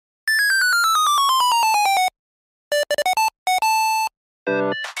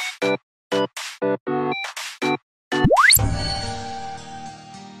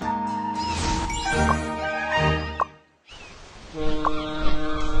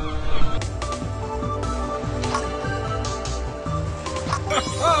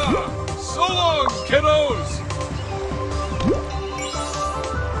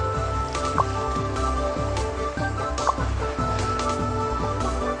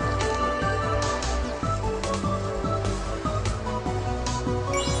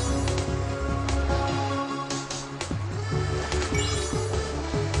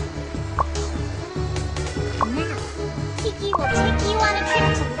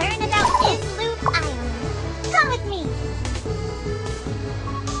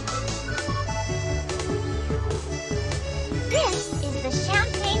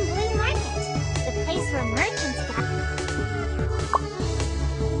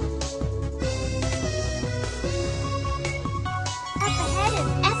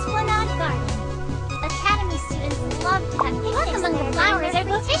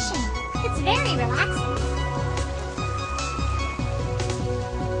fishing. It's very relaxing.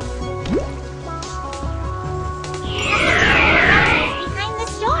 Behind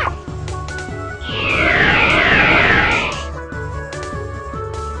this door.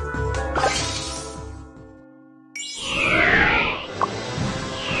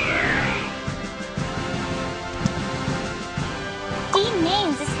 Dean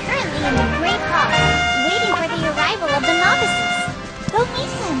Mains is currently in the Great Hall, waiting for the arrival of the novices. Go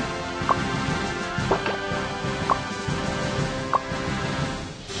meet him.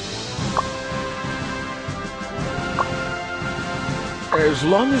 As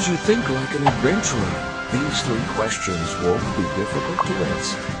long as you think like an adventurer, these 3 questions won't be difficult to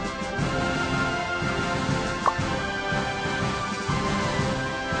answer.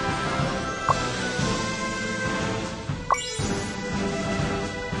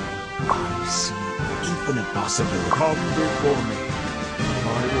 I see infinite possibility. Come before me.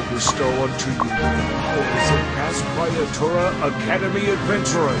 I will bestow unto you the powers of past Priatura Academy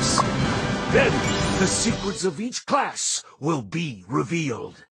adventurers. Then, the secrets of each class will be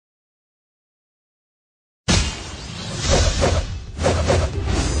revealed.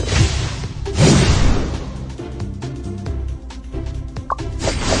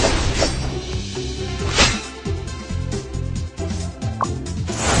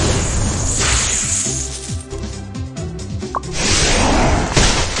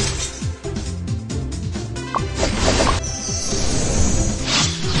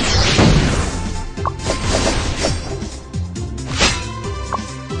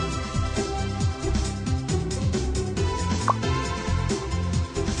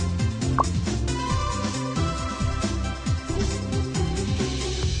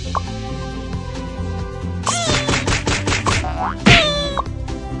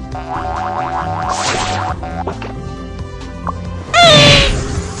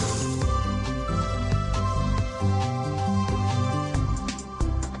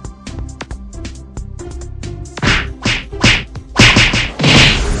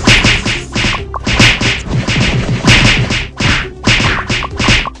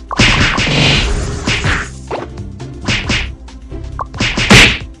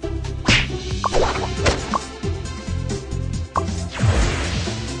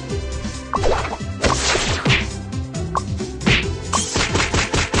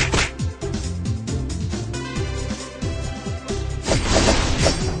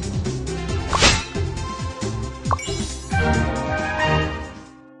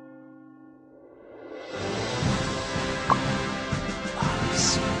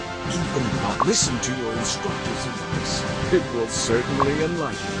 Listen to your instructor's advice. It will certainly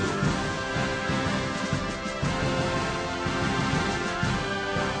enlighten you.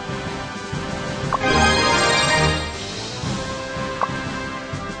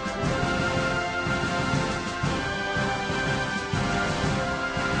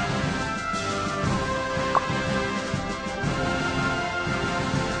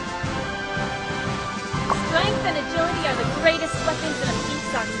 Strength and agility are the greatest weapons in a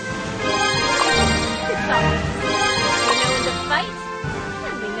peace arsenal. It's obvious. We know when to fight,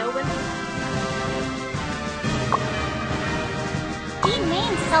 and we know when to run. Dean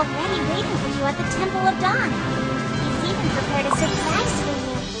Mains is already waiting for you at the Temple of Dawn. He's even prepared a surprise for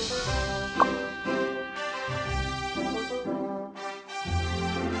you.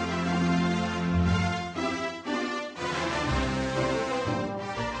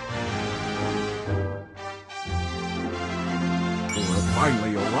 You have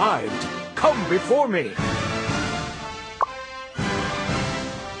finally arrived. Come before me.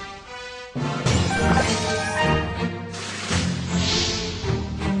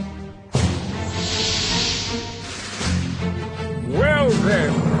 Well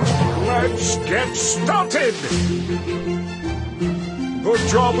then, let's get started. The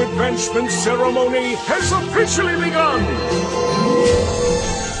job advancement ceremony has officially begun.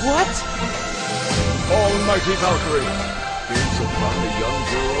 What? Almighty Valkyrie, gaze upon the young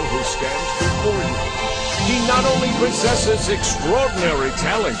hero who stands before you. He not only possesses extraordinary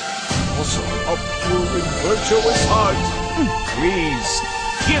talent, but also a pure and virtuous heart. Please,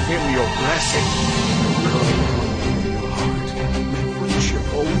 give him your blessing. Your heart, may friendship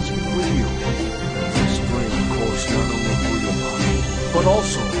always be with you. This flame course not only through your body, but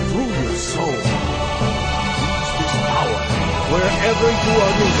also through your soul. Use this power wherever you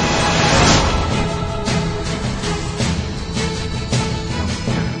are needed.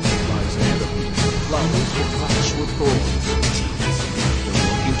 Flowers will clash with thorns. They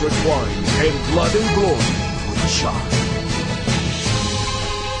will intertwine, and blood and glory will shine.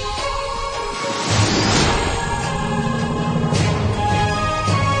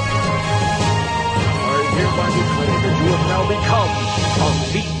 hereby declare that you have now become a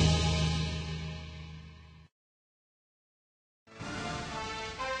thief.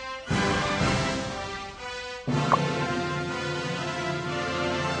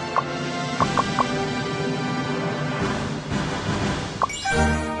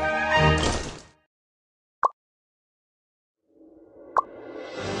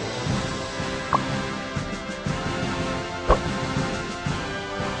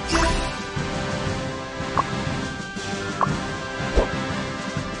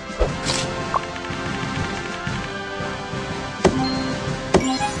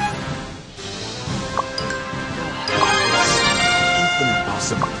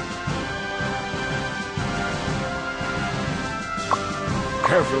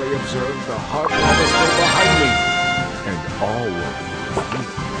 Carefully observe the heart pedestal behind me, and all will be with you.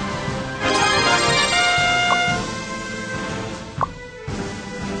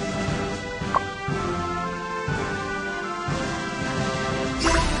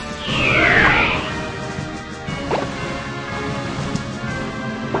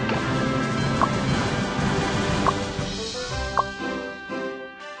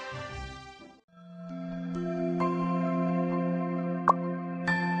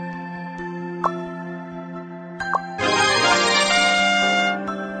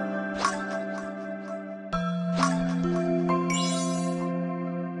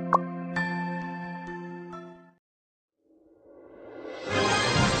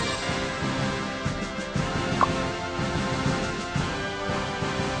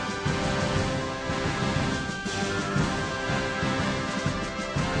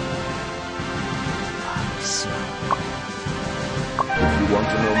 If you want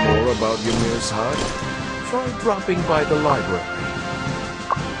to know more about Ymir's heart, try dropping by the library.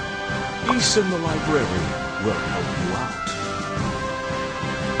 Peace in the library will help you out.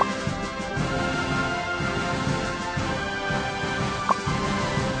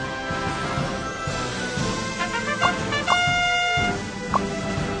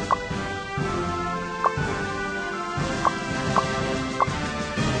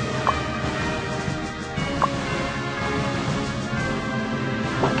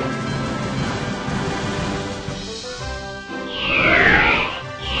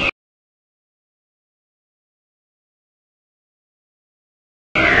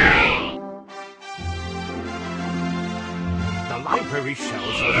 The library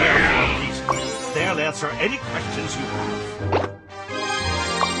shelves are there for a reason. They'll answer any questions you have.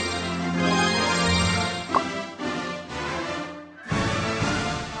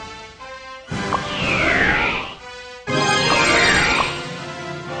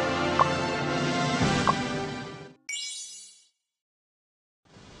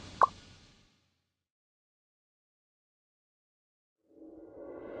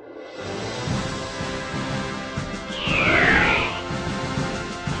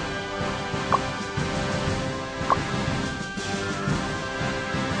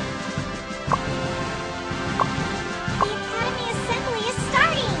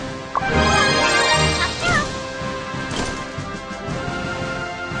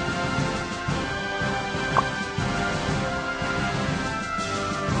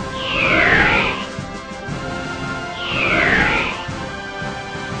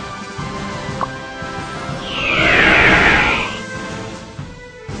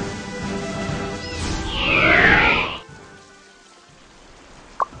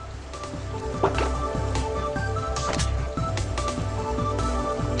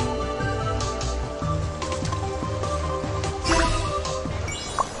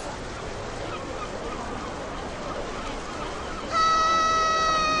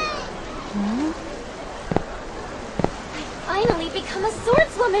 Finally become a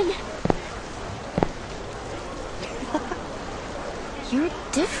swordswoman! You're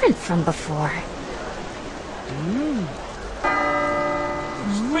different from before.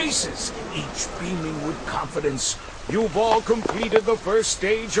 Faces, each beaming with confidence. You've all completed the first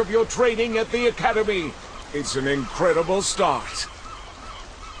stage of your training at the Academy. It's an incredible start.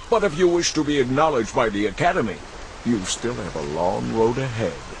 But if you wish to be acknowledged by the Academy, you still have a long road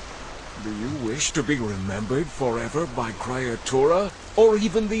ahead. Do you wish to be remembered forever by Kreatura, or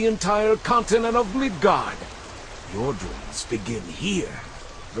even the entire continent of Midgard? Your dreams begin here.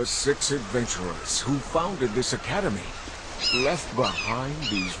 The 6 adventurers who founded this academy left behind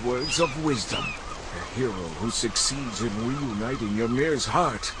these words of wisdom. A hero who succeeds in reuniting Ymir's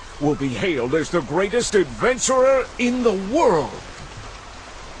heart will be hailed as the greatest adventurer in the world.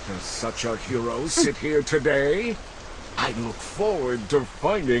 Does such a hero sit here today? I look forward to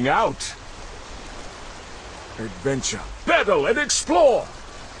finding out. Adventure, battle, and explore!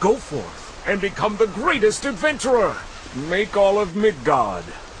 Go forth and become the greatest adventurer. Make all of Midgard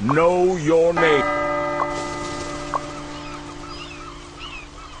know your name.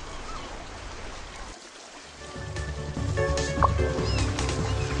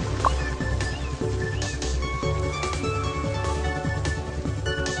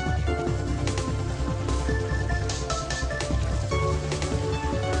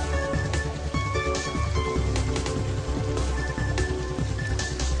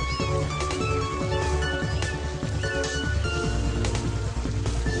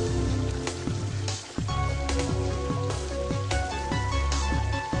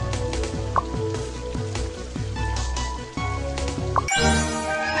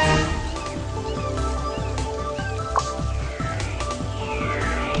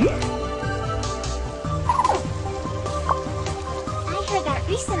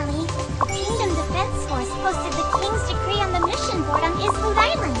 Recently, the Kingdom Defense Force posted the King's decree on the mission board on Isfood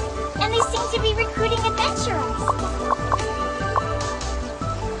Island, and they seem to be recruiting adventurers.